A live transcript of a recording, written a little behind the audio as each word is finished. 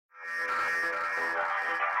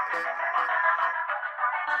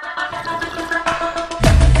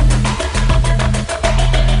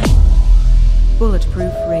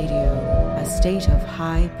Bulletproof Radio, a state of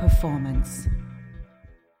high performance.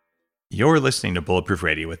 You're listening to Bulletproof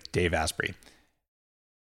Radio with Dave Asprey.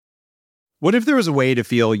 What if there was a way to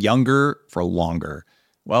feel younger for longer?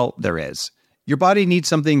 Well, there is. Your body needs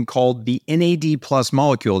something called the NAD+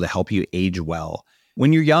 molecule to help you age well.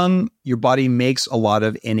 When you're young, your body makes a lot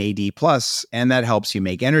of NAD+, and that helps you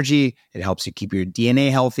make energy, it helps you keep your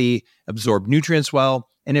DNA healthy, absorb nutrients well,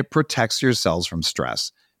 and it protects your cells from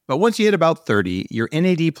stress. But once you hit about 30, your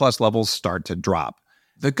NAD+ levels start to drop.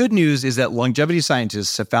 The good news is that longevity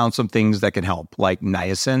scientists have found some things that can help, like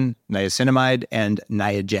niacin, niacinamide, and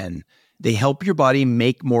Niagen. They help your body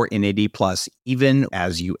make more NAD+ even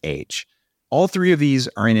as you age. All three of these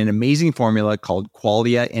are in an amazing formula called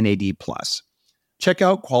Qualia NAD+. Check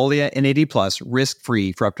out Qualia NAD+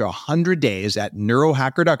 risk-free for up to 100 days at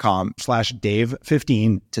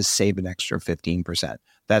neurohacker.com/Dave15 to save an extra 15%.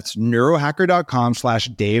 That's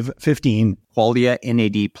neurohacker.com/Dave15, Qualia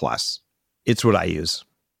NAD+. It's what I use.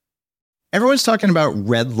 Everyone's talking about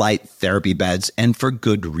red light therapy beds, and for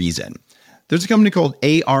good reason. There's a company called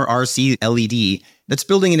ARRC LED that's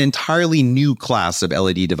building an entirely new class of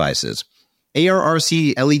LED devices.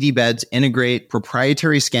 ARRC LED beds integrate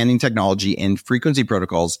proprietary scanning technology and frequency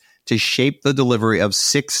protocols to shape the delivery of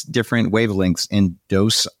 6 different wavelengths in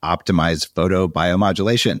dose-optimized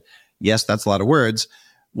photobiomodulation. Yes, that's a lot of words.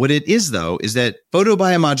 What it is, though, is that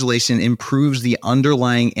photobiomodulation improves the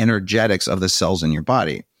underlying energetics of the cells in your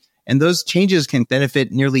body. And those changes can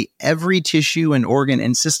benefit nearly every tissue and organ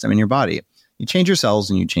and system in your body. You change your cells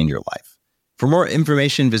and you change your life. For more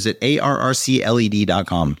information, visit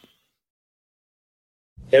arrcled.com.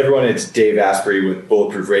 Hey everyone, it's Dave Asprey with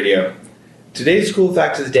Bulletproof Radio. Today's cool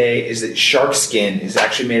fact of the day is that shark skin is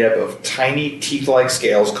actually made up of tiny teeth-like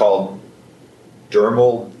scales called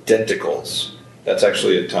dermal denticles. That's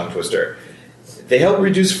actually a tongue twister. They help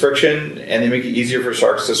reduce friction and they make it easier for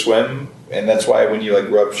sharks to swim. And that's why when you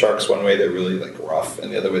rub sharks one way, they're really rough,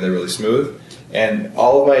 and the other way they're really smooth. And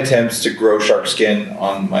all of my attempts to grow shark skin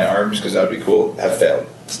on my arms, because that would be cool, have failed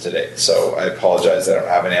today. So I apologize that I don't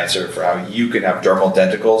have an answer for how you can have dermal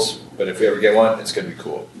denticles, but if we ever get one, it's going to be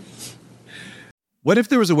cool. What if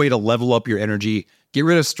there was a way to level up your energy, get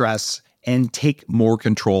rid of stress, and take more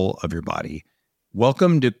control of your body?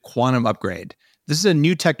 Welcome to Quantum Upgrade. This is a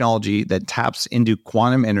new technology that taps into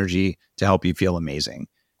quantum energy to help you feel amazing.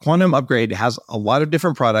 Quantum Upgrade has a lot of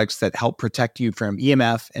different products that help protect you from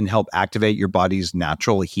EMF and help activate your body's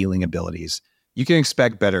natural healing abilities. You can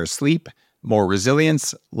expect better sleep, more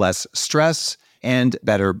resilience, less stress, and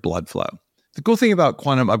better blood flow. The cool thing about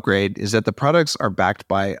Quantum Upgrade is that the products are backed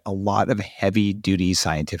by a lot of heavy-duty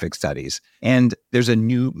scientific studies, and there's a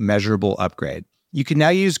new measurable upgrade. You can now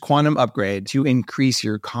use Quantum Upgrade to increase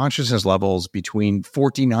your consciousness levels between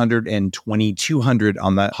 1400 and 2200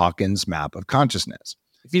 on the Hawkins map of consciousness.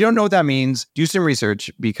 If you don't know what that means, do some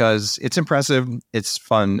research because it's impressive, it's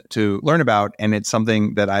fun to learn about, and it's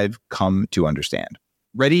something that I've come to understand.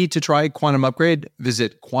 Ready to try Quantum Upgrade?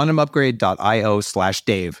 Visit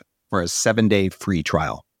quantumupgrade.io/Dave for a 7-day free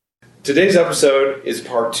trial. Today's episode is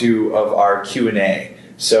part 2 of our Q&A.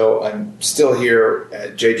 So I'm still here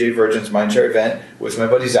at JJ Virgin's Mindshare event with my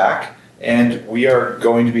buddy Zach, and we are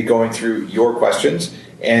going to be going through your questions.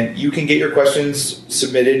 And you can get your questions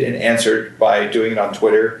submitted and answered by doing it on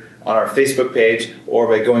Twitter, on our Facebook page, or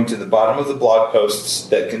by going to the bottom of the blog posts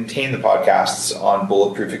that contain the podcasts on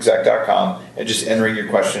bulletproofexec.com and just entering your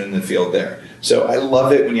question in the field there. So I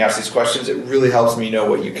love it when you ask these questions. It really helps me know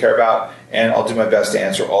what you care about, and I'll do my best to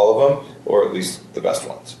answer all of them, or at least the best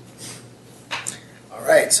ones. All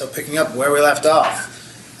right, so picking up where we left off,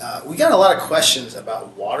 we got a lot of questions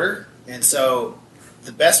about water, and so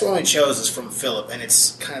the best one we chose is from Philip, and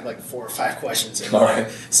it's kind of 4 or 5 questions in there. Right.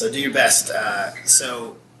 So do your best.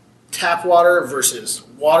 So tap water versus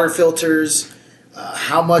water filters.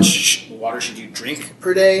 How much water should you drink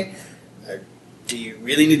per day? Do you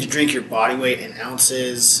really need to drink your body weight in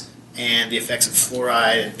ounces? And the effects of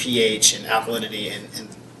fluoride and pH and alkalinity. And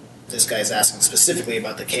this guy's asking specifically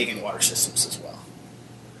about the Kagan water systems as well.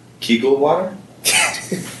 Kegel water?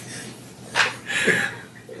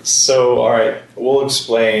 So, all right, I'll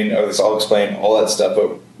explain all that stuff,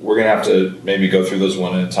 but we're going to have to maybe go through those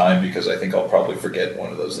one at a time because I think I'll probably forget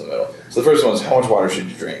one of those in the middle. So the first one is, how much water should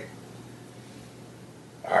you drink?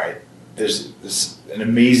 All right, there's an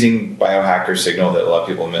amazing biohacker signal that a lot of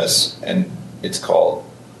people miss, and it's called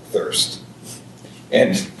thirst.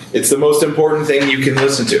 And it's the most important thing you can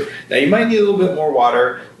listen to. Now, you might need a little bit more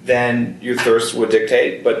water than your thirst would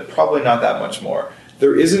dictate, but probably not that much more.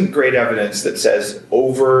 there isn't great evidence that says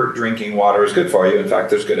over drinking water is good for you. In fact,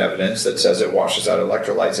 there's good evidence that says it washes out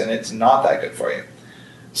electrolytes, and it's not that good for you.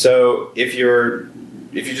 So if you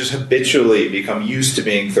just habitually become used to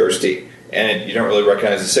being thirsty and you don't really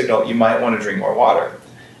recognize the signal, you might want to drink more water.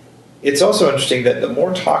 It's also interesting that the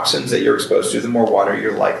more toxins that you're exposed to, the more water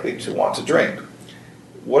you're likely to want to drink.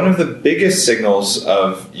 One of the biggest signals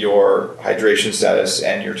of your hydration status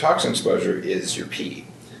and your toxin exposure is your pee.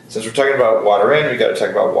 Since we're talking about water in, we've got to talk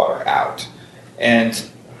about water out. And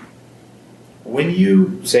when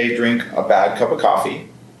you, say, drink a bad cup of coffee,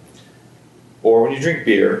 or when you drink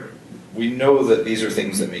beer, we know that these are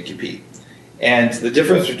things that make you pee. And the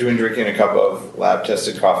difference between drinking a cup of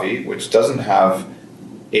lab-tested coffee, which doesn't have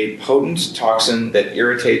a potent toxin that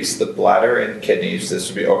irritates the bladder and kidneys, this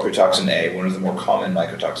would be ochratoxin A, one of the more common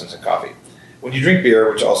mycotoxins in coffee. When you drink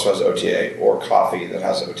beer, which also has OTA, or coffee that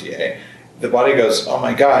has OTA, the body goes, oh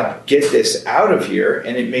my God, get this out of here,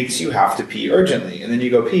 and it makes you have to pee urgently. And then you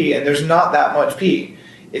go pee, and there's not that much pee.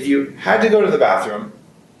 If you had to go to the bathroom,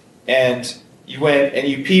 and you went and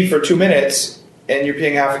you peed for 2 minutes, and you're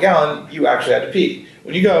peeing half a gallon, you actually had to pee.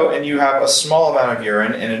 When you go and you have a small amount of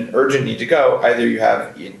urine and an urgent need to go, either you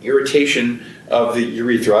have an irritation of the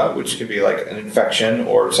urethra, which can be like an infection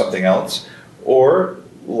or something else, or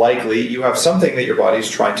likely you have something that your body's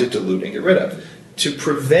trying to dilute and get rid of. To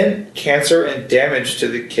prevent cancer and damage to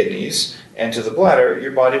the kidneys and to the bladder,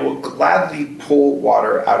 your body will gladly pull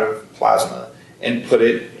water out of plasma and put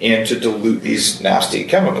it in to dilute these nasty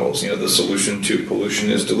chemicals. The solution to pollution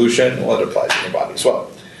is dilution. Well, it applies in your body as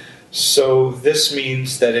well. So this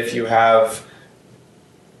means that if you have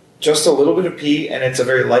just a little bit of pee and it's a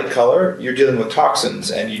very light color, you're dealing with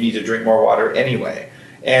toxins and you need to drink more water anyway.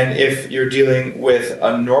 And if you're dealing with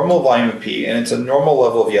a normal volume of pee and it's a normal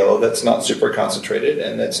level of yellow that's not super concentrated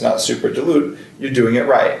and that's not super dilute, you're doing it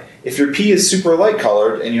right. If your pee is super light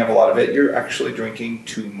colored and you have a lot of it, you're actually drinking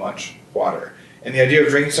too much water. And the idea of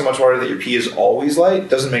drinking so much water that your pee is always light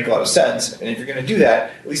doesn't make a lot of sense. And if you're going to do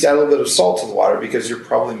that, at least add a little bit of salt to the water because you're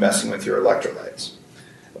probably messing with your electrolytes.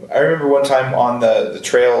 I remember one time on the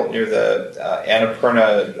trail near the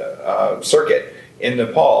Annapurna circuit in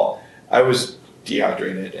Nepal, I was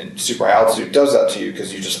dehydrated, and super high altitude does that to you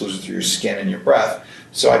because you just lose it through your skin and your breath.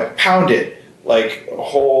 So I pounded like a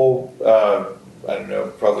whole,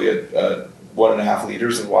 probably a 1.5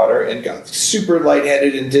 liters of water and got super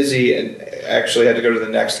lightheaded and dizzy and actually had to go to the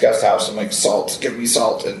next guest house and like, salt, give me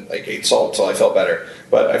salt, and like ate salt till I felt better.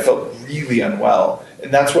 But I felt really unwell,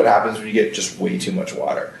 and that's what happens when you get just way too much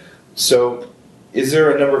water. So is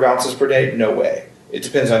there a number of ounces per day? No way. It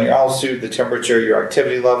depends on your altitude, the temperature, your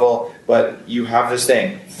activity level, but you have this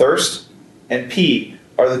thing. Thirst and pee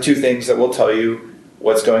are the two things that will tell you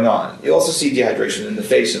what's going on. You'll also see dehydration in the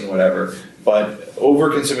face and whatever, but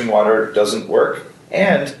over-consuming water doesn't work,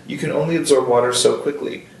 and you can only absorb water so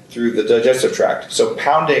quickly through the digestive tract. So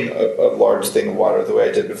pounding a large thing of water the way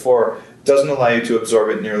I did before doesn't allow you to absorb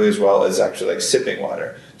it nearly as well as actually like sipping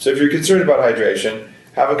water. So if you're concerned about hydration,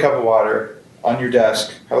 have a cup of water on your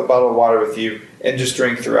desk, have a bottle of water with you, and just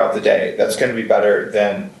drink throughout the day. That's going to be better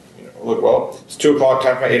than, it's 2 o'clock,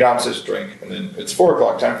 time for my 8 ounces, drink. And then it's 4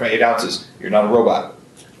 o'clock, time for my 8 ounces. You're not a robot.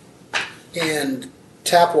 And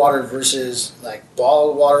tap water versus like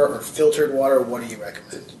bottled water or filtered water, what do you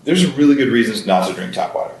recommend? There's really good reasons not to drink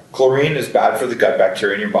tap water. Chlorine is bad for the gut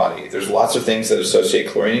bacteria in your body. There's lots of things that associate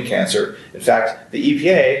chlorine and cancer. In fact, the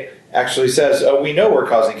EPA actually says, we know we're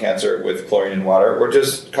causing cancer with chlorine in water. We're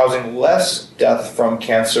just causing less death from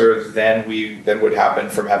cancer than would happen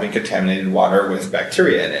from having contaminated water with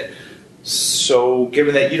bacteria in it. So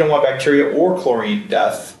given that you don't want bacteria or chlorine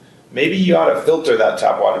death, maybe you ought to filter that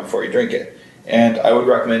tap water before you drink it. And I would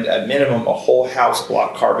recommend at minimum a whole house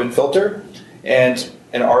block carbon filter and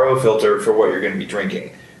an RO filter for what you're going to be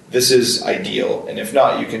drinking. This is ideal, and if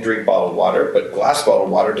not, you can drink bottled water, but glass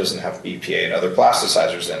bottled water doesn't have BPA and other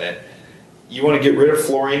plasticizers in it. You want to get rid of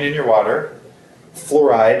fluorine in your water.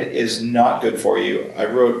 Fluoride is not good for you. I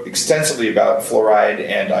wrote extensively about fluoride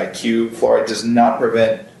and IQ. Fluoride does not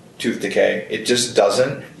prevent tooth decay. It just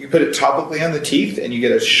doesn't. You put it topically on the teeth and you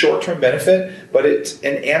get a short-term benefit, but it's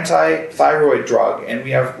an anti-thyroid drug, and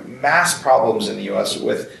we have mass problems in the US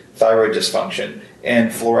with thyroid dysfunction,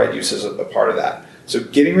 and fluoride use is a part of that. So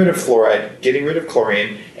getting rid of fluoride, getting rid of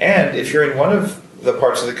chlorine, and if you're in one of the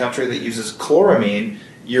parts of the country that uses chloramine,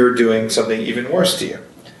 you're doing something even worse to you.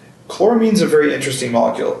 Chloramine is a very interesting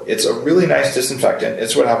molecule. It's a really nice disinfectant.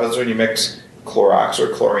 It's what happens when you mix Clorox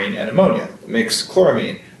or chlorine and ammonia. Mix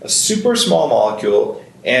chloramine, a super small molecule,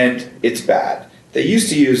 and it's bad. They used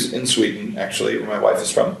to use, in Sweden, actually, where my wife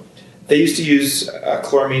is from, they used to use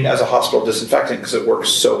chloramine as a hospital disinfectant because it works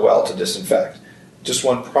so well to disinfect. just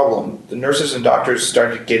one problem. The nurses and doctors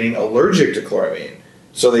started getting allergic to chloramine,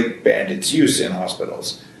 so they banned its use in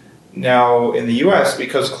hospitals. Now, in the US,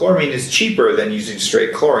 because chloramine is cheaper than using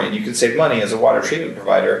straight chlorine, you can save money as a water treatment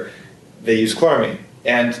provider. They use chloramine.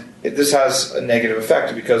 And this has a negative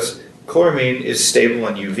effect because chloramine is stable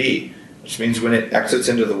in UV, which means when it exits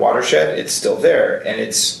into the watershed, it's still there, and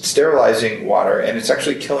it's sterilizing water, and it's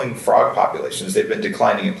actually killing frog populations. They've been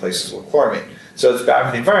declining in places with chloramine. So it's bad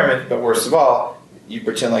for the environment, but worst of all, you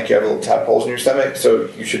pretend like you have little tadpoles in your stomach, so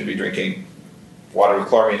you shouldn't be drinking water with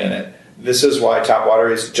chloramine in it. This is why tap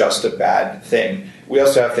water is just a bad thing. We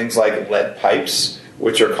also have things like lead pipes,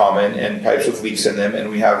 which are common, and pipes with leaks in them,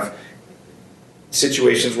 and we have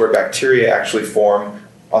situations where bacteria actually form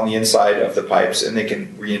on the inside of the pipes, and they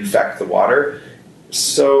can reinfect the water.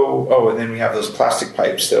 So, and then we have those plastic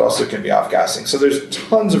pipes that also can be off-gassing. So there's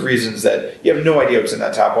tons of reasons that you have no idea what's in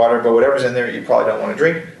that tap water, but whatever's in there you probably don't want to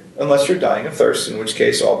drink unless you're dying of thirst, in which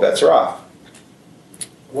case all bets are off.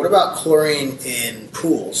 What about chlorine in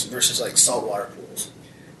pools versus like saltwater pools?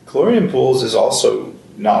 Chlorine in pools is also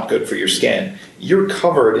not good for your skin. You're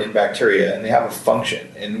covered in bacteria and they have a function.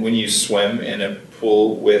 And when you swim in a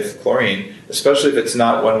pool with chlorine, especially if it's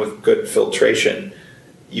not one with good filtration,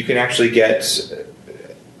 you can actually get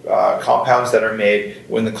compounds that are made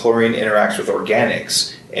when the chlorine interacts with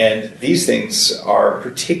organics. And these things are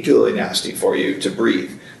particularly nasty for you to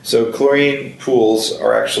breathe. So chlorine pools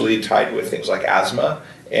are actually tied with things like asthma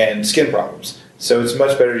and skin problems. So it's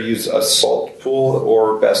much better to use a salt pool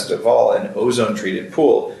or, best of all, an ozone-treated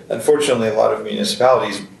pool. Unfortunately, a lot of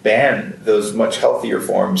municipalities ban those much healthier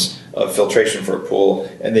forms of filtration for a pool,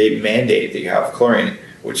 and they mandate that you have chlorine,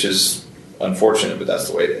 which is unfortunate, but that's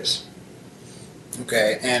the way it is.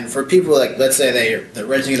 Okay, and for people like, let's say they're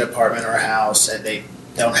renting an apartment or a house and they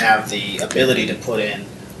don't have the ability to put in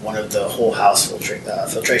one of the whole house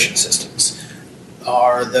filtration systems,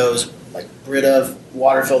 are those like Brita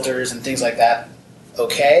water filters and things like that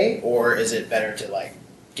okay, or is it better to like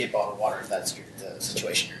get bottled water if that's the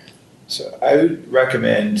situation you're in? So I would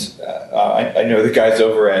recommend, I know the guys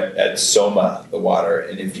over at Soma, the water,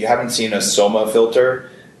 and if you haven't seen a Soma filter,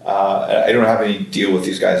 I don't have any deal with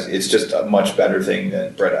these guys. It's just a much better thing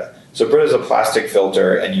than Brita. So Brita is a plastic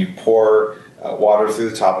filter, and you pour water through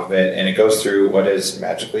the top of it, and it goes through what is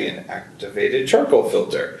magically an activated charcoal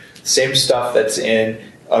filter. Same stuff that's in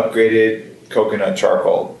upgraded coconut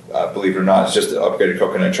charcoal. Believe it or not, it's just upgraded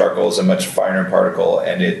coconut charcoal is a much finer particle,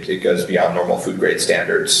 and it goes beyond normal food grade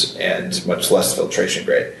standards and much less filtration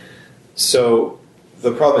grade. So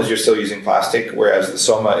the problem is you're still using plastic, whereas the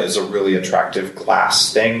Soma is a really attractive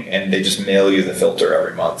glass thing, and they just mail you the filter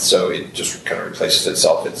every month, so it just kind of replaces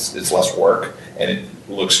itself. It's less work, and it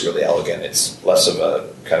looks really elegant. It's less of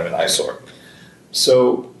a kind of an eyesore.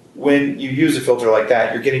 So when you use a filter like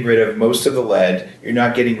that, you're getting rid of most of the lead. You're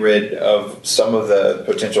not getting rid of some of the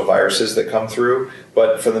potential viruses that come through,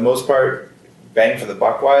 but for the most part, bang for the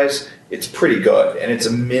buck wise, it's pretty good, and it's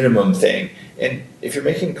a minimum thing. And if you're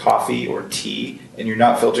making coffee or tea and you're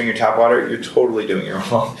not filtering your tap water, you're totally doing it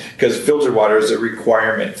wrong, because filtered water is a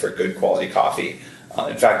requirement for good quality coffee.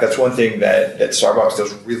 In fact, that's one thing that Starbucks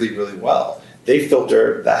does really, really well. They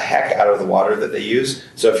filter the heck out of the water that they use.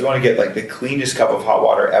 So if you want to get like the cleanest cup of hot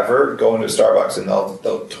water ever, go into Starbucks and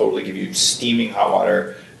they'll totally give you steaming hot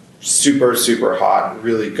water, super, super hot,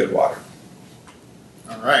 really good water.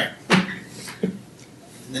 All right.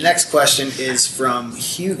 The next question is from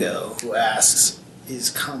Hugo, who asks,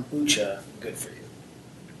 is kombucha good for you?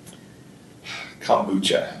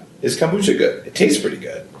 Kombucha. Is kombucha good? It tastes pretty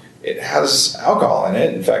good. It has alcohol in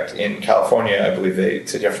it. In fact, in California, I believe they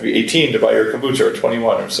said you have to be 18 to buy your kombucha, or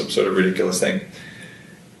 21, or some sort of ridiculous thing.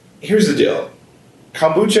 Here's the deal.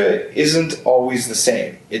 Kombucha isn't always the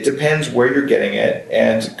same. It depends where you're getting it.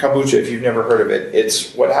 And kombucha, if you've never heard of it,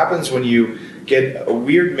 it's what happens when you get a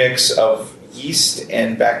weird mix of yeast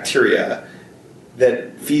and bacteria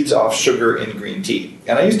that feeds off sugar in green tea.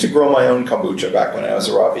 And I used to grow my own kombucha back when I was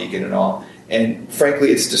a raw vegan and all. And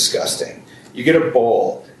frankly, it's disgusting. You get a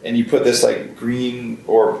bowl, and you put this like green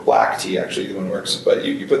or black tea, actually the one works, but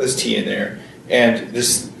you put this tea in there, and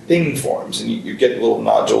this thing forms, and you get little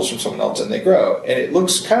nodules from someone else, and they grow. And it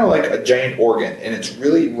looks kind of like a giant organ, and it's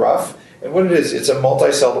really rough. And what it is, it's a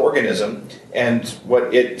multi-celled organism, and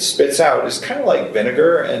what it spits out is kind of like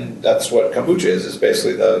vinegar, and that's what kombucha is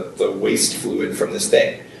basically the waste fluid from this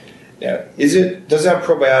thing. Now, does it have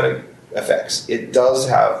probiotic effects? It does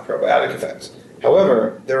have probiotic effects.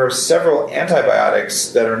 However, there are several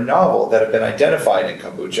antibiotics that are novel that have been identified in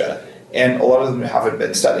kombucha, and a lot of them haven't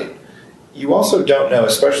been studied. You also don't know,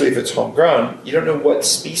 especially if it's homegrown, you don't know what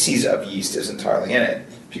species of yeast is entirely in it.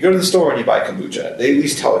 If you go to the store and you buy kombucha, they at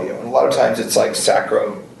least tell you. And a lot of times it's like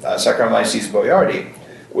Saccharomyces boulardii,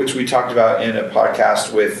 which we talked about in a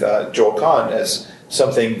podcast with Joel Kahn as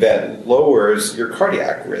something that lowers your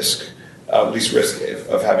cardiac risk, at least risk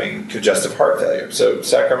of having congestive heart failure. So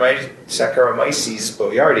Saccharomyces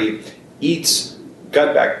boulardii eats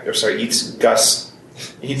gut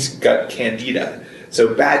candida.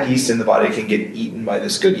 So bad yeast in the body can get eaten by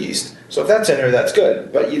this good yeast. So if that's in there, that's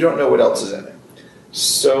good, but you don't know what else is in it.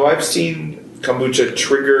 So I've seen kombucha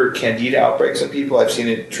trigger candida outbreaks in people. I've seen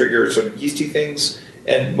it trigger sort of yeasty things.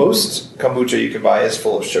 And most kombucha you can buy is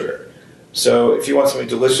full of sugar. So if you want something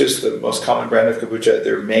delicious, the most common brand of kombucha,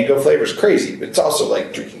 their mango flavor is crazy, but it's also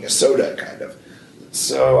like drinking a soda, kind of.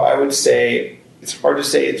 So I would say it's hard to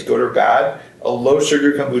say it's good or bad. A low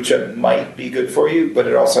sugar kombucha might be good for you, but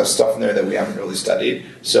it also has stuff in there that we haven't really studied.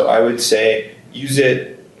 So I would say use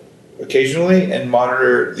it occasionally and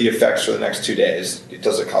monitor the effects for the next 2 days.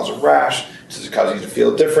 Does it cause a rash? Does it cause you to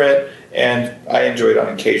feel different? And I enjoy it on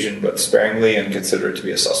occasion, but sparingly, and consider it to be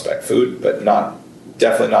a suspect food, but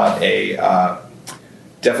definitely not like a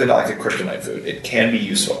kryptonite food. It can be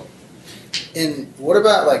useful. And what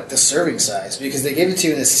about like the serving size? Because they give it to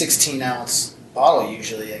you in a 16-ounce bottle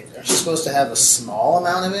usually. Like, are you supposed to have a small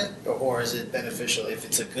amount of it, or is it beneficial if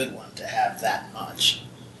it's a good one to have that much?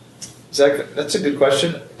 Zach, that's a good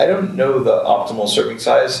question. I don't know the optimal serving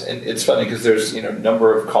size, and it's funny because there's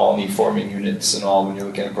number of colony forming units and all when you're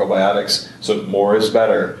looking at probiotics. So more is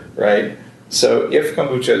better, right? So if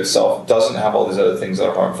kombucha itself doesn't have all these other things that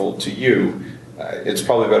are harmful to you, it's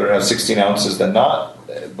probably better to have 16 ounces than not.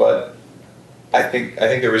 But I think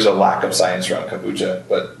there is a lack of science around kombucha,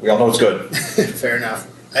 but we all know it's good. Fair enough.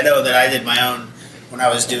 I know that I did my own when I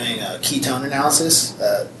was doing a ketone analysis.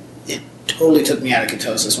 It totally took me out of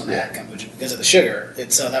ketosis when I had kombucha because of the sugar.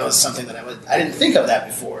 So that was something that I didn't think of that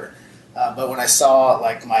before. But when I saw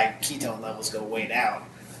like my ketone levels go way down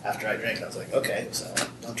after I drank, I was like, okay, so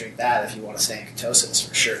don't drink that if you want to stay in ketosis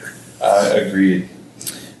for sure. Agreed.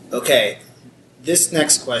 Okay, this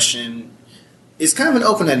next question is kind of an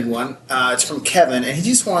open-ended one. It's from Kevin, and he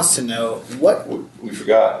just wants to know what... We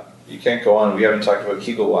forgot. You can't go on. We haven't talked about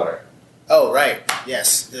Kegel water. Oh, right.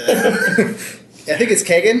 Yes. I think it's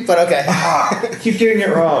Kagan, but okay. Keep getting it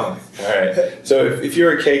wrong. All right. So if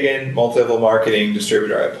you're a Kagan multi-level marketing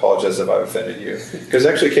distributor, I apologize if I've offended you. Because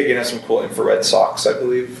actually Kagan has some cool infrared socks, I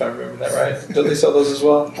believe, if I remember that right. Don't they sell those as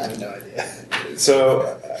well? I have no idea.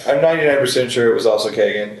 So I'm 99% sure it was also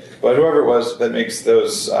Kagan. But whoever it was that makes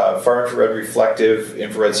those far infrared reflective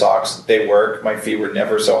infrared socks, they work. My feet were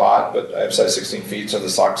never so hot, but I have size 16 feet, so the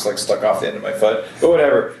socks like stuck off the end of my foot. But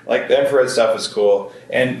whatever, like the infrared stuff is cool.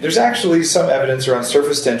 And there's actually some evidence around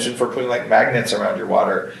surface tension for putting like magnets around your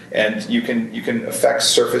water. And you can affect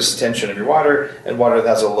surface tension of your water, and water that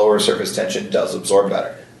has a lower surface tension does absorb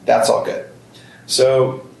better. That's all good.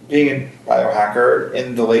 So being a biohacker,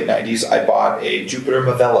 in the late 90s, I bought a Jupiter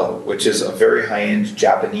Movello, which is a very high-end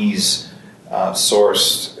Japanese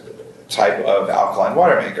sourced type of alkaline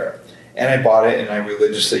water maker. And I bought it, and I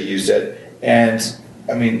religiously used it. And,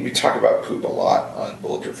 I mean, we talk about poop a lot on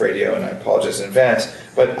Bulletproof Radio, and I apologize in advance,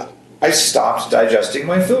 but I stopped digesting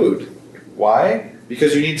my food. Why?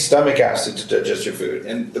 Because you need stomach acid to digest your food.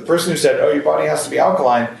 And the person who said, oh, your body has to be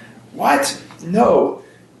alkaline, what? No.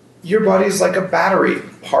 Your body is like a battery.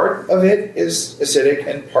 Part of it is acidic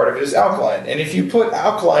and part of it is alkaline. And if you put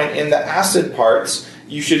alkaline in the acid parts,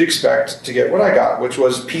 you should expect to get what I got, which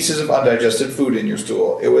was pieces of undigested food in your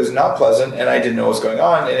stool. It was not pleasant, and I didn't know what was going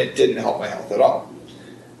on, and it didn't help my health at all.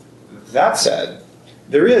 That said,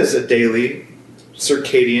 there is a daily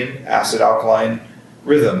circadian acid-alkaline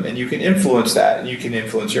rhythm, and you can influence that, and you can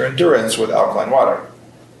influence your endurance with alkaline water.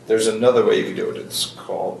 There's another way you can do it. It's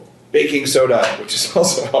called baking soda, which is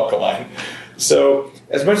also alkaline. So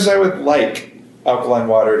as much as I would like alkaline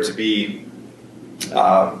water to be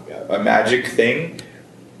a magic thing,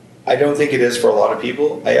 I don't think it is for a lot of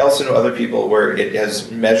people. I also know other people where it has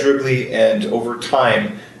measurably and over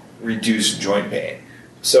time reduced joint pain.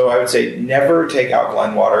 So I would say never take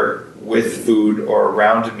alkaline water with food or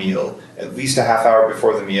around a meal, at least a half hour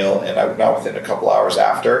before the meal, and not within a couple hours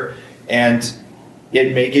after. And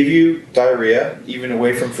it may give you diarrhea, even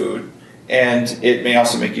away from food, and it may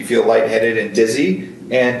also make you feel lightheaded and dizzy,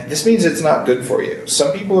 and this means it's not good for you.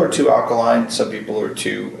 Some people are too alkaline, some people are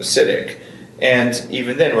too acidic, and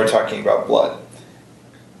even then we're talking about blood.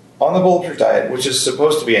 On the Bulletproof diet, which is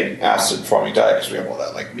supposed to be an acid-forming diet, because we have all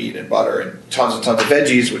that like meat and butter and tons of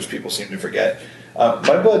veggies, which people seem to forget,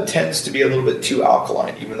 my blood tends to be a little bit too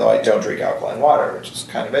alkaline, even though I don't drink alkaline water, which is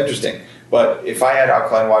kind of interesting. But if I add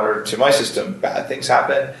alkaline water to my system, bad things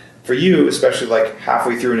happen. For you, especially like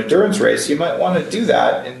halfway through an endurance race, you might want to do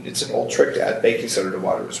that, and it's an old trick to add baking soda to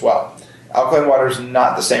water as well. Alkaline water is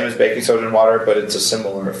not the same as baking soda in water, but it's a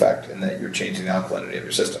similar effect in that you're changing the alkalinity of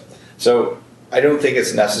your system. So I don't think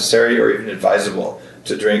it's necessary or even advisable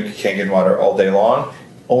to drink Kangen water all day long.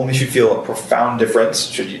 Only if you feel a profound difference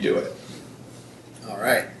should you do it. All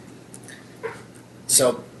right.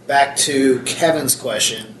 So back to Kevin's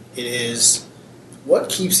question. It is, what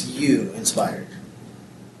keeps you inspired?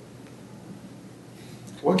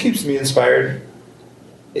 What keeps me inspired?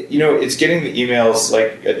 It's getting the emails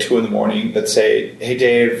like at 2 a.m. that say, "Hey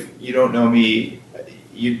Dave, you don't know me,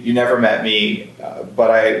 you never met me,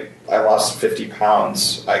 but I lost 50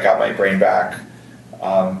 pounds. I got my brain back."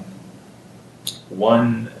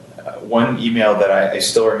 One email that I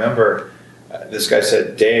still remember, this guy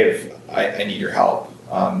said, "Dave, I need your help.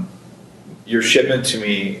 Your shipment to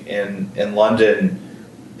me in London,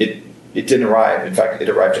 it didn't arrive. In fact, it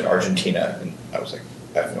arrived in Argentina." And I was like,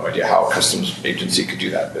 I have no idea how a customs agency could do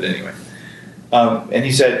that, but anyway. And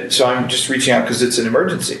he said, "So I'm just reaching out because it's an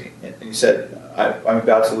emergency." And he said, I'm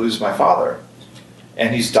about to lose my father,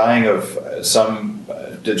 and he's dying of some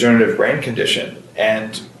degenerative brain condition.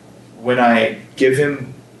 And when I give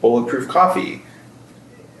him Bulletproof coffee,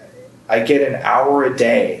 I get an hour a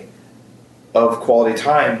day of quality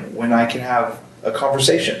time when I can have a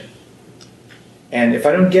conversation. And if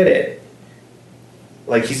I don't get it,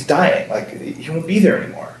 like, he's dying, like he won't be there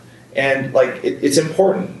anymore. And like it's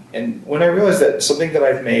important. And when I realized that something that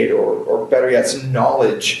I've made, or better yet, some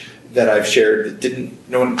knowledge that I've shared that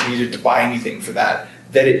no one needed to buy anything for that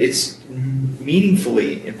it's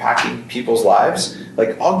meaningfully impacting people's lives,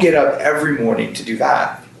 like I'll get up every morning to do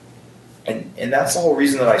that. And that's the whole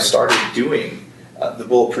reason that I started doing the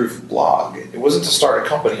Bulletproof blog. It wasn't to start a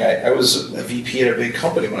company. I was a VP at a big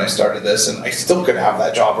company when I started this, and I still could have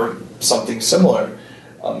that job or something similar.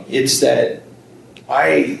 It's that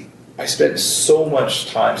I spent so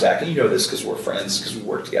much time, Zach, and you know this because we're friends, because we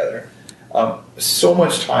work together, so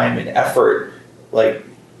much time and effort, like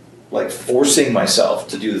forcing myself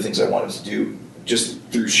to do the things I wanted to do just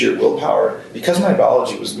through sheer willpower, because my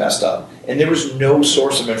biology was messed up and there was no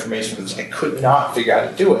source of information for this. I could not figure out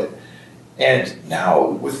how to do it. And now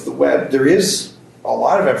with the web, there is a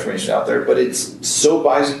lot of information out there, but it's so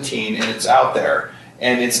Byzantine and it's out there.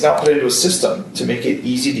 And it's not put into a system to make it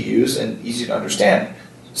easy to use and easy to understand.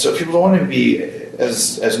 So if people don't want to be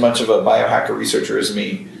as much of a biohacker researcher as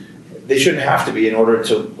me, they shouldn't have to be in order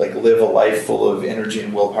to like live a life full of energy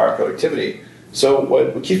and willpower and productivity. So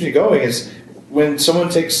what keeps me going is when someone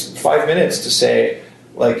takes 5 minutes to say,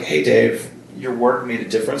 like, "Hey Dave, your work made a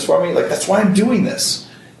difference for me." Like, that's why I'm doing this.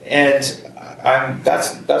 And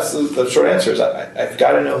that's the short answer is I've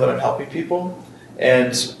got to know that I'm helping people.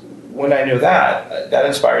 And when I know that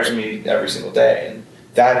inspires me every single day,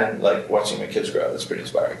 and like watching my kids grow, that's pretty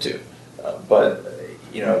inspiring too. But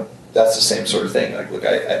that's the same sort of thing. Like, look,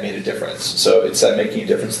 I made a difference. So it's that making a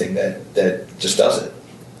difference thing that just does it.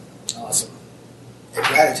 Awesome. And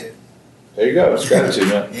gratitude. There you go. It's gratitude,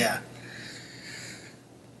 man. Yeah.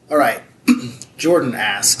 All right. Jordan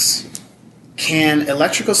asks, can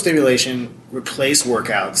electrical stimulation replace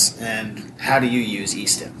workouts, and how do you use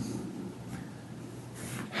eStim?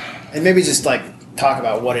 And maybe just like talk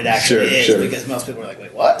about what it actually is, because most people are like,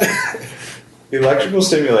 wait, what? Electrical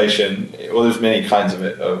stimulation, well, there's many kinds of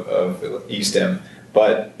it, of eStim,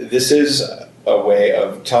 but this is a way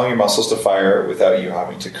of telling your muscles to fire without you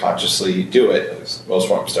having to consciously do it. Most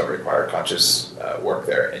forms don't require conscious work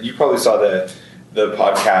there. And you probably saw the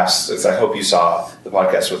podcast, as I hope you saw the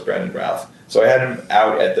podcast with Brandon Routh. So I had him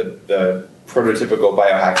out at the prototypical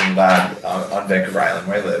biohacking lab on Vancouver Island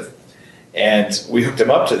where I live. And we hooked him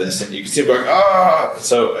up to this, and you can see him going, "Ah!"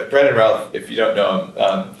 So Brandon Routh, if you don't know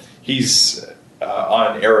him, he's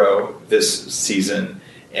on Arrow this season,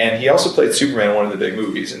 and he also played Superman in one of the big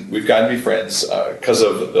movies. And we've gotten to be friends because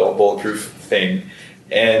of the Bulletproof thing.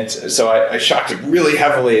 And so I shocked him really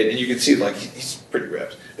heavily, and you can see like he's pretty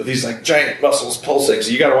ripped, with these like giant muscles pulsing.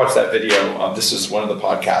 So you got to watch that video. This is one of the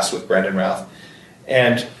podcasts with Brandon Routh,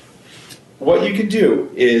 and what you can do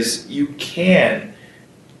is you can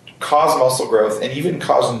cause muscle growth and even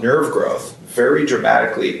cause nerve growth very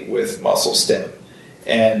dramatically with muscle stim.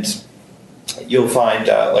 And you'll find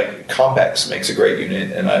like Compex makes a great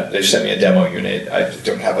unit, and they sent me a demo unit. I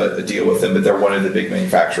don't have a deal with them, but they're one of the big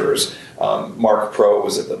manufacturers. Mark Pro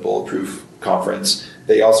was at the Bulletproof conference.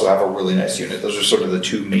 They also have a really nice unit. Those are sort of the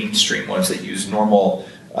two mainstream ones that use normal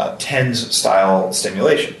TENS style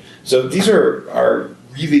stimulation. So these are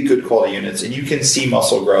really good quality units, and you can see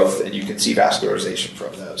muscle growth and you can see vascularization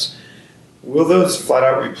from those. Will those flat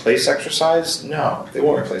out replace exercise? No, they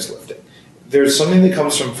won't replace lifting. there's something that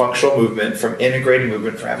comes from functional movement, from integrating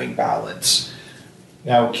movement, from having balance.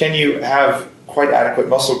 Now, can you have quite adequate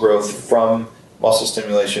muscle growth from muscle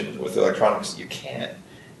stimulation with electronics? You can.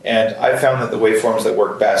 And I found that the waveforms that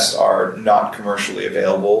work best are not commercially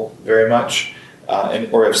available very much,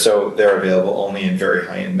 or if so, they're available only in very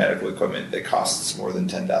high-end medical equipment that costs more than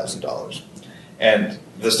 $10,000. And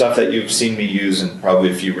the stuff that you've seen me use in probably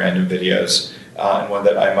a few random videos, and one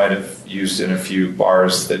that I might have used in a few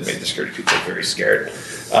bars that made the security people very scared,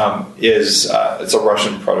 it's a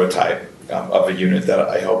Russian prototype of a unit that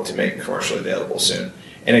I hope to make commercially available soon.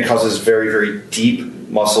 And it causes very, very deep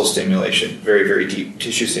muscle stimulation, very, very deep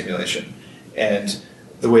tissue stimulation. And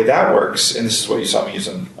the way that works, and this is what you saw me use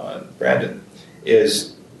on Brandon,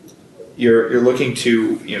 is you're looking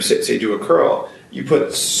to, say do a curl. You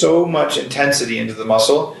put so much intensity into the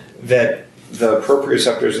muscle that the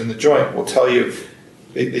proprioceptors in the joint will tell you,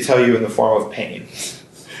 they tell you in the form of pain,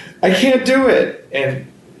 I can't do it.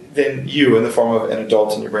 And then you, in the form of an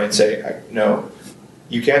adult in your brain, say, no,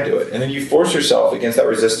 you can do it. And then you force yourself against that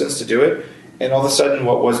resistance to do it, and all of a sudden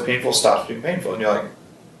what was painful stops being painful. And you're like,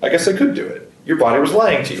 I guess I could do it. Your body was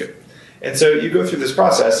lying to you. And so you go through this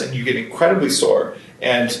process and you get incredibly sore.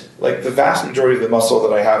 And like the vast majority of the muscle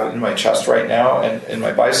that I have in my chest right now and in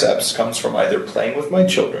my biceps comes from either playing with my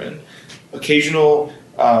children, occasional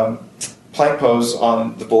plank pose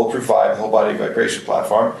on the Bulletproof Vibe, the whole body vibration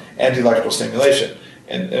platform, and electrical stimulation.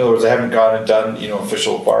 And in other words, I haven't gone and done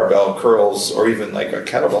official barbell curls or even like a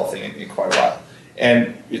kettlebell thing in quite a while.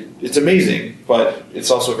 And it's amazing, but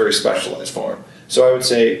it's also a very specialized form. So I would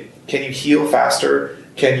say, can you heal faster?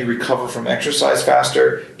 Can you recover from exercise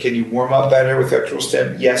faster? Can you warm up better with electrical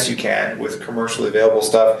stim? Yes, you can with commercially available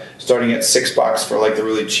stuff, starting at $6 for like the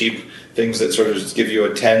really cheap things that sort of just give you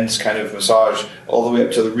a TENS kind of massage, all the way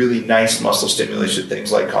up to the really nice muscle stimulation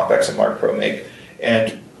things like Compex and Mark Pro make.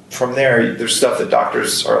 And from there, there's stuff that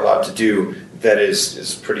doctors are allowed to do that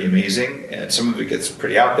is pretty amazing, and some of it gets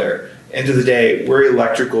pretty out there. End of the day, we're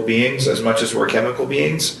electrical beings as much as we're chemical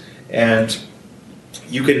beings, and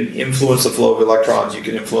you can influence the flow of electrons, you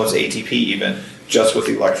can influence ATP even, just with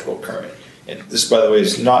electrical current. And this, by the way,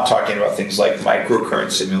 is not talking about things like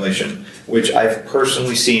microcurrent stimulation, which I've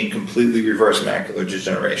personally seen completely reverse macular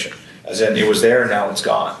degeneration. As in, it was there, now it's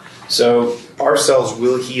gone. So our cells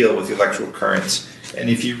will heal with electrical currents. And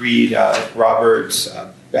if you read Robert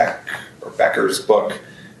Becker's book,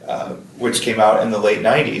 which came out in the late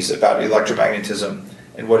 90s about electromagnetism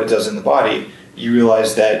and what it does in the body, you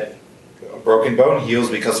realize that a broken bone heals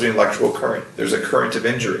because of an electrical current. There's a current of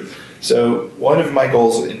injury. So one of my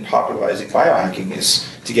goals in popularizing biohacking is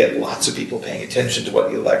to get lots of people paying attention to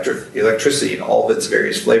what electricity in all of its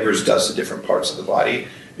various flavors does to different parts of the body,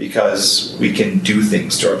 because we can do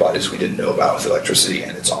things to our bodies we didn't know about with electricity,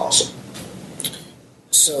 and it's awesome.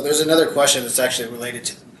 So there's another question that's actually related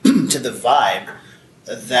to the vibe,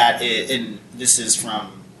 and this is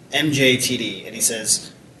from MJTD, and he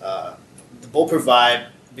says, the Bulletproof Vibe,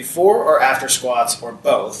 before or after squats or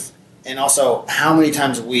both, and also how many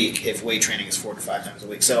times a week if weight training is 4 to 5 times a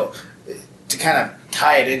week. So to kind of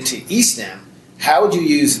tie it into eStem, how would you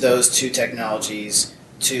use those two technologies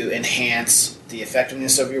to enhance the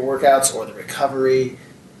effectiveness of your workouts or the recovery?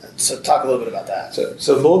 So talk a little bit about that.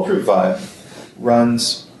 So the Bulletproof Vibe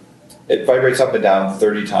it vibrates up and down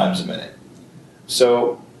 30 times a minute.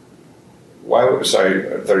 So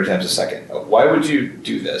 30 times a second. Why would you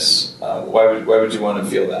do this? Why would you want to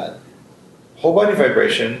feel that? Whole body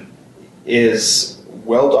vibration is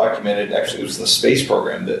well documented. Actually, it was the space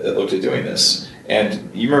program that looked at doing this. And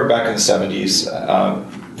you remember back in the 70s,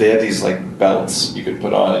 they had these like belts you could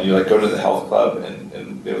put on, and you like go to the health club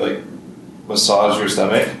and they like massage your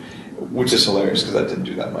stomach, which is hilarious because that didn't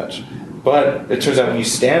do that much. But it turns out when you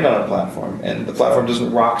stand on a platform, and the platform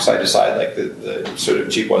doesn't rock side to side like the sort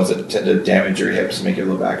of cheap ones that tend to damage your hips and make your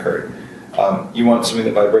low back hurt, you want something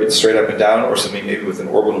that vibrates straight up and down, or something maybe with an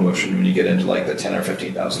orbital motion when you get into like the $10,000 or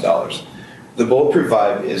 $15,000. The Bulletproof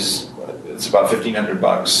Vibe it's about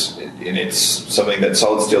 $1,500, and it's something that's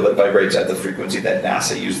solid steel that vibrates at the frequency that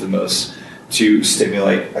NASA used the most to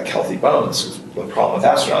stimulate like healthy bones. The problem with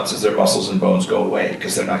astronauts is their muscles and bones go away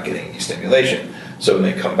because they're not getting any stimulation. So when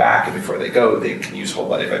they come back and before they go, they can use whole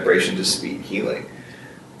body vibration to speed healing.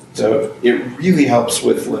 So it really helps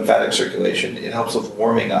with lymphatic circulation. It helps with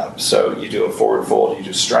warming up. So you do a forward fold, you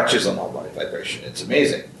do stretches on whole body vibration. It's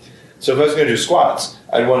amazing. So if I was going to do squats,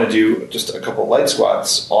 I'd want to do just a couple light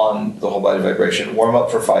squats on the whole body vibration, warm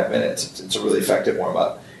up for 5 minutes. It's a really effective warm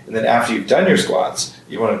up. And then after you've done your squats,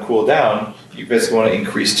 you want to cool down. You basically want to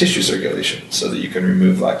increase tissue circulation so that you can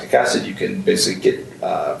remove lactic acid. You can basically get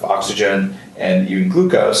oxygen and even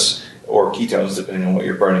glucose or ketones, depending on what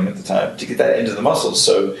you're burning at the time, to get that into the muscles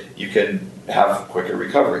so you can have quicker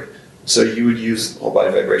recovery. So you would use whole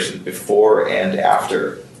body vibration before and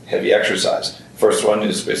after heavy exercise. First one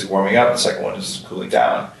is basically warming up, the second one is cooling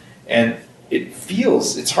down. And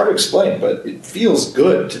it's hard to explain, but it feels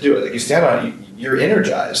good to do it. Like you stand on it, you're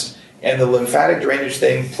energized. And the lymphatic drainage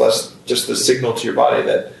thing, plus just the signal to your body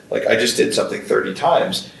that, like, I just did something 30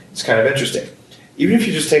 times, it's kind of interesting. Even if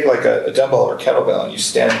you just take like a dumbbell or a kettlebell and you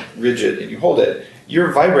stand rigid and you hold it,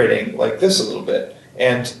 you're vibrating like this a little bit.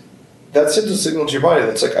 And that sends a signal to your body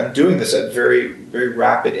that's like, I'm doing this at very, very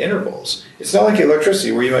rapid intervals. It's not like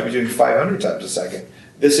electricity where you might be doing 500 times a second.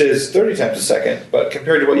 This is 30 times a second, but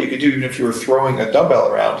compared to what you could do even if you were throwing a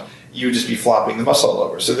dumbbell around, you would just be flopping the muscle all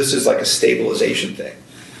over. So this is like a stabilization thing.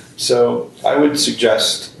 So I would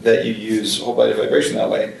suggest that you use whole body vibration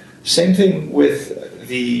that way. Same thing with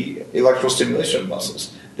the electrical stimulation of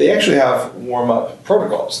muscles. They actually have warm-up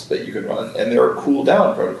protocols that you can run, and there are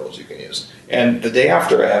cool-down protocols you can use. And the day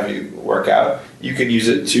after a heavy workout, you can use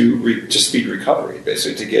it to speed recovery,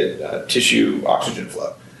 basically to get tissue oxygen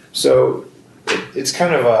flow. So it's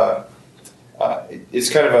kind of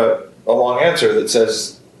a long answer that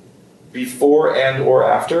says before and or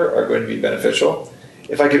after are going to be beneficial.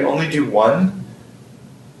 If I could only do one,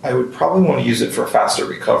 I would probably want to use it for faster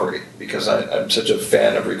recovery because I'm such a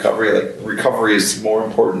fan of recovery. Like, recovery is more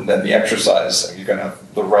important than the exercise. You're going to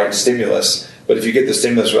have the right stimulus, but if you get the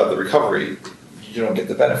stimulus without the recovery, you don't get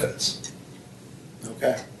the benefits.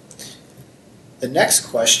 Okay. The next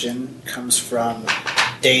question comes from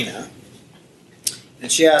Dana,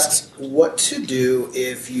 and she asks, what to do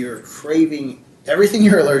if you're craving everything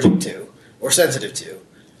you're allergic to or sensitive to,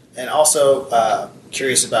 and also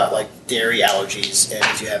curious about like dairy allergies, and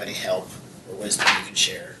if you have any help or wisdom you can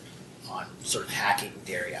share on sort of hacking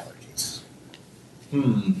dairy allergies.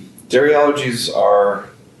 Dairy allergies are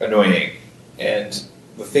annoying, and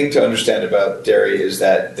the thing to understand about dairy is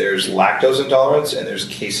that there's lactose intolerance and there's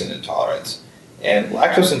casein intolerance. And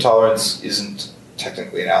lactose intolerance isn't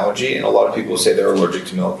technically an allergy, and a lot of people say they're allergic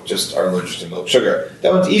to milk, just are allergic to milk sugar.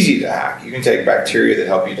 That one's easy to hack. You can take bacteria that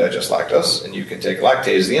help you digest lactose, and you can take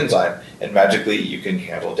lactase, the enzyme, and magically you can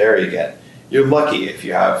handle dairy again. You're lucky if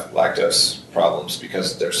you have lactose problems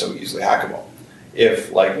because they're so easily hackable.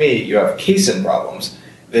 If, like me, you have casein problems,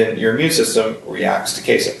 then your immune system reacts to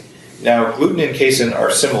casein. Now, gluten and casein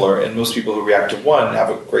are similar, and most people who react to one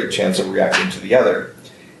have a great chance of reacting to the other.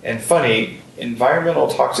 And funny, environmental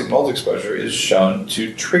toxic mold exposure is shown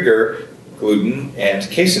to trigger gluten and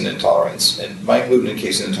casein intolerance. And my gluten and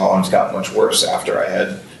casein intolerance got much worse after I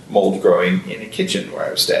had mold growing in a kitchen where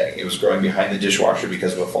I was staying. It was growing behind the dishwasher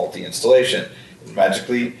because of a faulty installation. And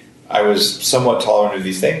magically, I was somewhat tolerant of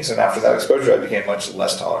these things, and after that exposure, I became much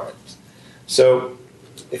less tolerant. So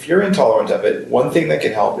if you're intolerant of it, one thing that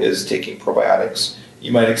can help is taking probiotics.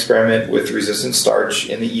 You might experiment with resistant starch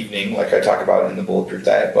in the evening, like I talk about in the Bulletproof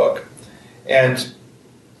Diet book. And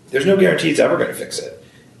there's no guarantee it's ever going to fix it.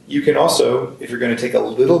 You can also, if you're going to take a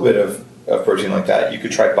little bit of protein like that, you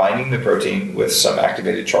could try binding the protein with some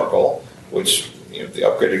activated charcoal, which, the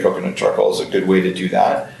upgraded coconut charcoal is a good way to do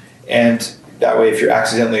that. And that way, if you're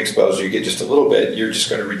accidentally exposed or you get just a little bit, you're just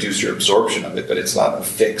going to reduce your absorption of it, but it's not a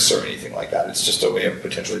fix or anything like that. It's just a way of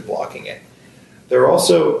potentially blocking it. There are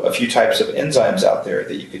also a few types of enzymes out there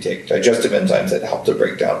that you could take, digestive enzymes that help to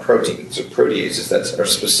break down proteins or proteases that are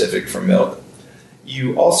specific for milk.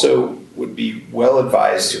 You also would be well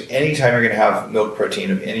advised to, anytime you're going to have milk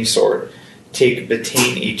protein of any sort, take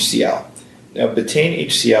betaine HCl. Now, betaine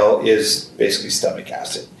HCl is basically stomach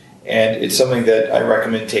acid, and it's something that I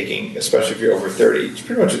recommend taking, especially if you're over 30. It's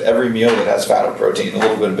pretty much with every meal that has fat or protein, a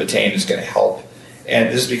little bit of betaine is going to help. And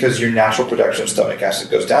this is because your natural production of stomach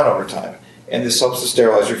acid goes down over time. And this helps to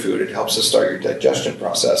sterilize your food. It helps to start your digestion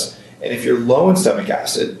process. And if you're low in stomach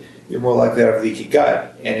acid, you're more likely to have leaky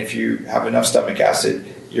gut. And if you have enough stomach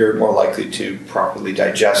acid, you're more likely to properly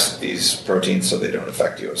digest these proteins so they don't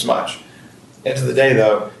affect you as much. End of the day,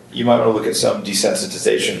 though, you might want to look at some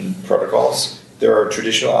desensitization protocols. There are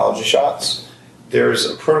traditional allergy shots. There's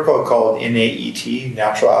a protocol called NAET,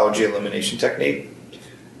 Natural Allergy Elimination Technique.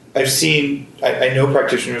 I know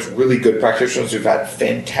practitioners, really good practitioners, who've had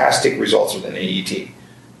fantastic results with NAET.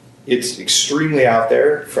 It's extremely out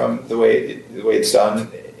there from the way it's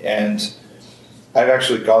done, and I've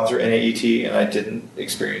actually gone through NAET and I didn't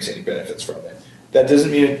experience any benefits from it. That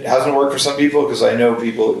doesn't mean it hasn't worked for some people, because I know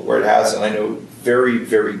people where it has, and I know very,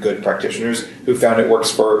 very good practitioners who found it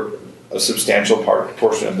works for a substantial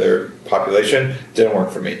portion of their population. It didn't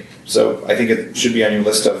work for me. So I think it should be on your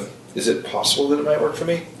list of, is it possible that it might work for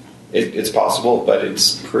me? It's possible, but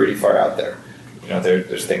it's pretty far out there.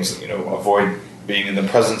 There's things, avoid being in the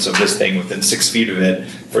presence of this thing within 6 feet of it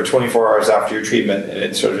for 24 hours after your treatment, and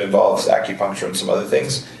it sort of involves acupuncture and some other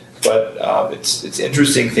things. But it's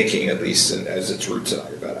interesting thinking, at least as its roots in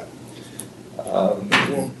Ayurveda.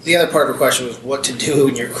 Well, the other part of the question was what to do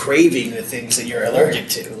when you're craving the things that you're allergic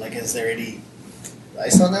to. Like, is there any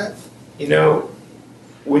advice on that?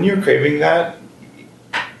 When you're craving that,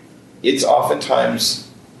 it's oftentimes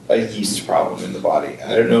a yeast problem in the body.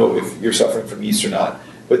 I don't know if you're suffering from yeast or not,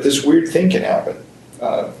 but this weird thing can happen.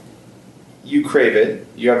 You crave it,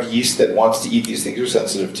 you have yeast that wants to eat these things you're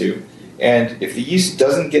sensitive to, and if the yeast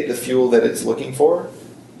doesn't get the fuel that it's looking for,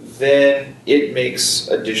 then it makes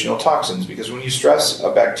additional toxins, because when you stress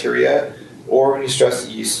a bacteria or when you stress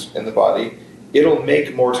the yeast in the body, it'll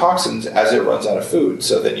make more toxins as it runs out of food.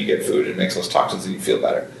 So then you get food and it makes less toxins and you feel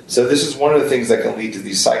better. So this is one of the things that can lead to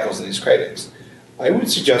these cycles and these cravings. I would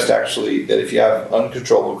suggest actually that if you have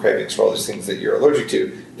uncontrollable cravings for all these things that you're allergic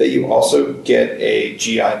to, that you also get a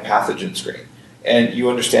GI pathogen screen. And you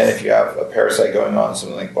understand if you have a parasite going on,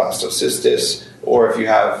 something like blastocystis, or if you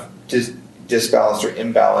have disbalanced or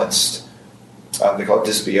imbalanced, they call it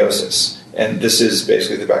dysbiosis. And this is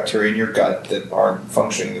basically the bacteria in your gut that aren't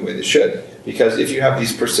functioning the way they should. Because if you have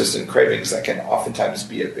these persistent cravings, that can oftentimes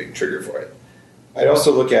be a big trigger for it. I'd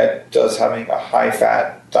also look at, does having a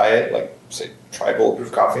high-fat diet, like, say, try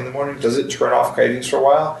Bulletproof coffee in the morning, does it turn off cravings for a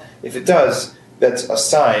while? If it does, that's a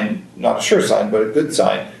sign, not a sure sign, but a good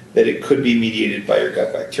sign, that it could be mediated by your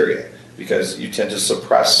gut bacteria, because you tend to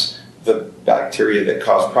suppress the bacteria that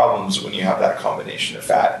cause problems when you have that combination of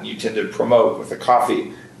fat. And you tend to promote, with the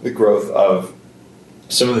coffee, the growth of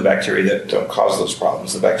some of the bacteria that don't cause those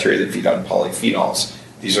problems, the bacteria that feed on polyphenols.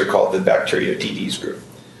 These are called the Bacteroidetes group.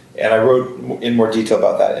 And I wrote in more detail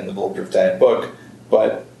about that in the Bulletproof Diet book,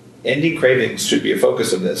 but ending cravings should be a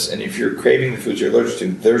focus of this. And if you're craving the foods you're allergic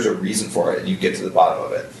to, there's a reason for it, and you get to the bottom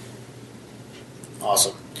of it.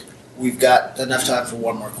 Awesome. We've got enough time for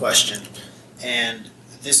one more question. And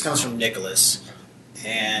this comes from Nicholas.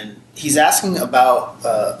 And he's asking about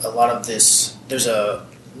a lot of this. There's a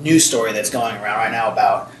news story that's going around right now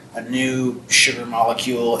about a new sugar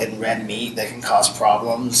molecule in red meat that can cause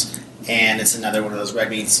problems. And it's another one of those red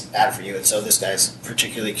meats bad for you. And so this guy's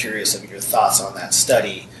particularly curious of your thoughts on that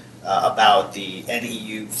study about the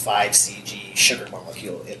NEU 5-CG sugar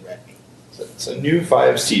molecule in red meat. So new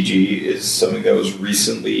 5-CG is something that was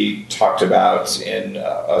recently talked about in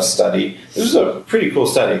a study. This is a pretty cool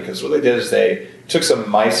study, because what they did is they took some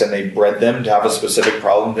mice and they bred them to have a specific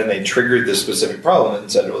problem, then they triggered this specific problem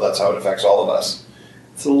and said, well, that's how it affects all of us.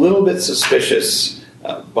 It's a little bit suspicious,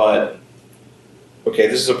 but okay,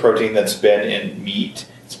 this is a protein that's been in meat,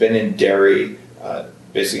 it's been in dairy,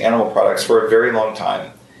 basically animal products for a very long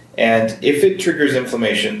time. And if it triggers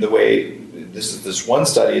inflammation, the way this is this one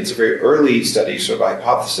study, it's a very early study, sort of a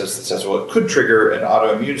hypothesis that says, well, it could trigger an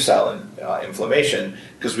autoimmune cell inflammation,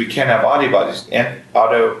 because we can have antibodies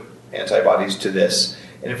to this.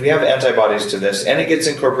 And if we have antibodies to this, and it gets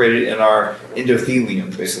incorporated in our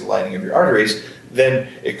endothelium, basically the lining of your arteries, then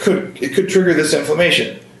it could trigger this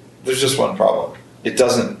inflammation. There's just one problem. It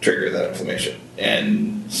doesn't trigger that inflammation.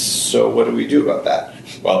 And so what do we do about that?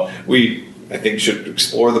 Well, I think should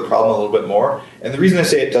explore the problem a little bit more. And the reason I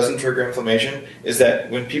say it doesn't trigger inflammation is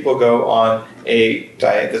that when people go on a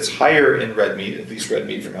diet that's higher in red meat, at least red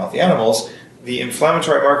meat from healthy animals, the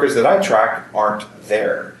inflammatory markers that I track aren't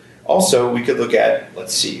there. Also, we could look at,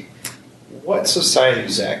 let's see, what society,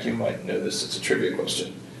 Zach, you might know this, it's a trivia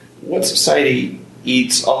question. What society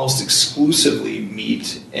eats almost exclusively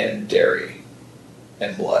meat and dairy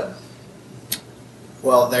and blood?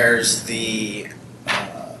 Well, there's the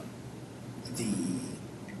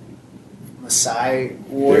Maasai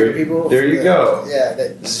warrior people. There you go.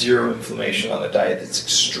 Yeah, zero inflammation on a diet that's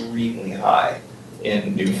extremely high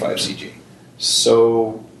in new 5-CG.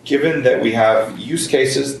 So given that we have use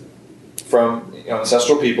cases from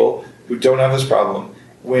ancestral people who don't have this problem,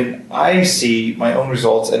 when I see my own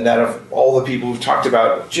results and that of all the people who've talked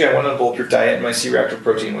about, gee, I went on a bulletproof diet and my C-reactive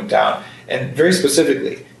protein went down, and very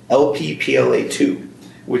specifically, LPPLA2,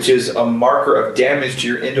 which is a marker of damage to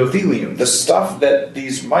your endothelium, the stuff that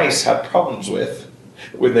these mice had problems with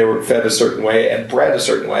when they were fed a certain way and bred a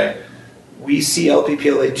certain way, we see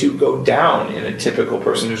LPPLA2 go down in a typical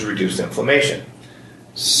person who's reduced inflammation.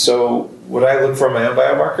 So what I look for in my own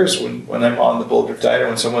biomarkers when I'm on the bulletproof diet or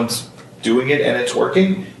when someone's doing it and it's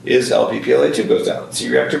working is LPPLA2 goes down,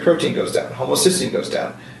 C-reactive protein goes down, homocysteine goes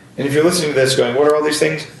down. And if you're listening to this going, what are all these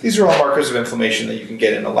things? These are all markers of inflammation that you can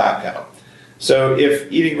get in a lab panel. So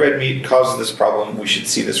if eating red meat causes this problem, we should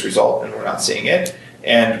see this result, and we're not seeing it.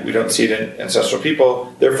 and we don't see it in ancestral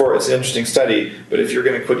people. Therefore, it's an interesting study. But if you're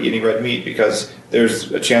going to quit eating red meat because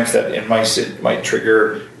there's a chance that in mice it might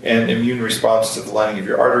trigger an immune response to the lining of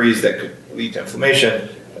your arteries that could lead to inflammation,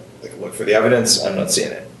 look for the evidence. I'm not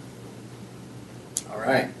seeing it. All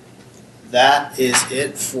right. That is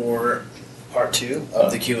it for part 2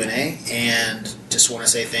 of the Q&A. And just want to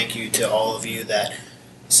say thank you to all of you that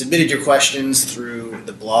submitted your questions through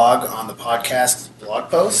the blog on the podcast blog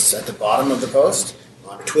posts at the bottom of the post,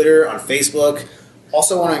 on Twitter, on Facebook.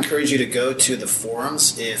 Also want to encourage you to go to the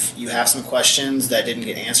forums if you have some questions that didn't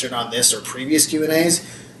get answered on this or previous Q&As.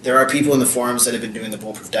 There are people in the forums that have been doing the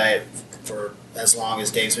Bulletproof Diet for as long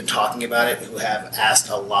as Dave's been talking about it who have asked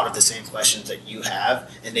a lot of the same questions that you have,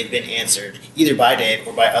 and they've been answered either by Dave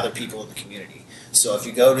or by other people in the community. So if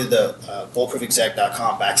you go to the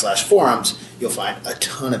bulletproofexec.com/forums, you'll find a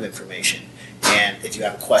ton of information. And if you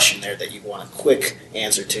have a question there that you want a quick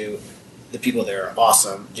answer to, the people there are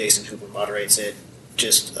awesome. Jason Hooper moderates it.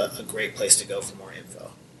 Just a great place to go for more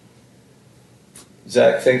info.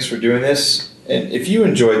 Zach, thanks for doing this. And if you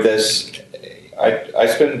enjoyed this, I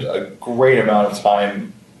spend a great amount of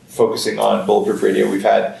time focusing on Bulletproof Radio. We've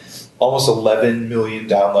had almost 11 million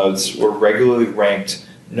downloads. We're regularly ranked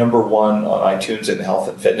number 1 on iTunes in health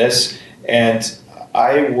and fitness. And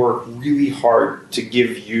I work really hard to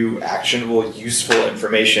give you actionable, useful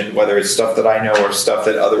information, whether it's stuff that I know or stuff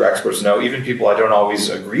that other experts know, even people I don't always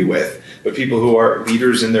agree with, but people who are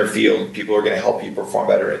leaders in their field, people who are going to help you perform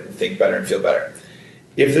better and think better and feel better.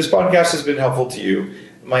 If this podcast has been helpful to you,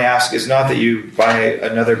 my ask is not that you buy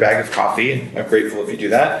another bag of coffee, and I'm grateful if you do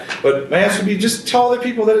that, but my ask would be just tell other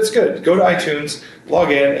people that it's good. Go to iTunes,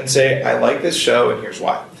 log in, and say, I like this show, and here's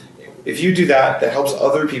why. If you do that, that helps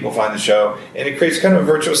other people find the show, and it creates kind of a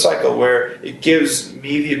virtuous cycle where it gives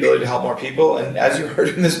me the ability to help more people, and as you heard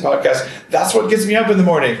in this podcast, that's what gets me up in the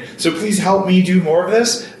morning. So please help me do more of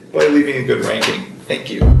this by leaving a good ranking.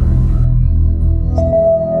 Thank you.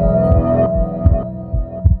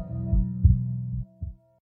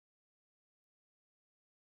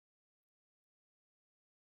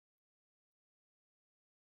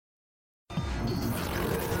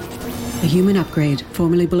 The Human Upgrade,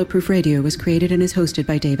 formerly Bulletproof Radio, was created and is hosted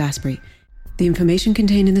by Dave Asprey. The information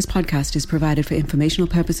contained in this podcast is provided for informational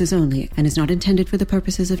purposes only and is not intended for the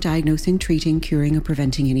purposes of diagnosing, treating, curing, or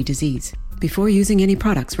preventing any disease. Before using any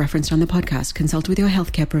products referenced on the podcast, consult with your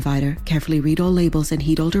healthcare provider, carefully read all labels, and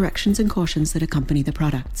heed all directions and cautions that accompany the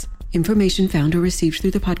products. Information found or received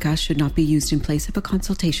through the podcast should not be used in place of a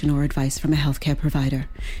consultation or advice from a healthcare provider.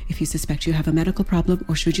 If you suspect you have a medical problem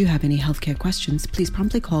or should you have any healthcare questions, please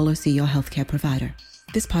promptly call or see your healthcare provider.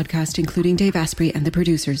 This podcast, including Dave Asprey and the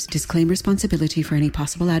producers, disclaim responsibility for any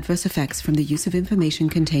possible adverse effects from the use of information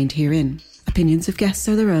contained herein. Opinions of guests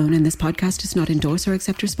are their own, and this podcast does not endorse or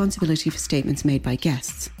accept responsibility for statements made by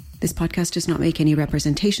guests. This podcast does not make any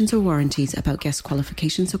representations or warranties about guest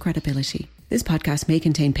qualifications or credibility. This podcast may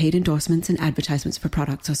contain paid endorsements and advertisements for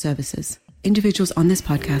products or services. Individuals on this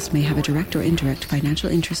podcast may have a direct or indirect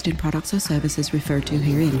financial interest in products or services referred to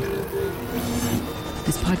herein.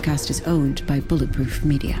 This podcast is owned by Bulletproof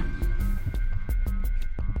Media.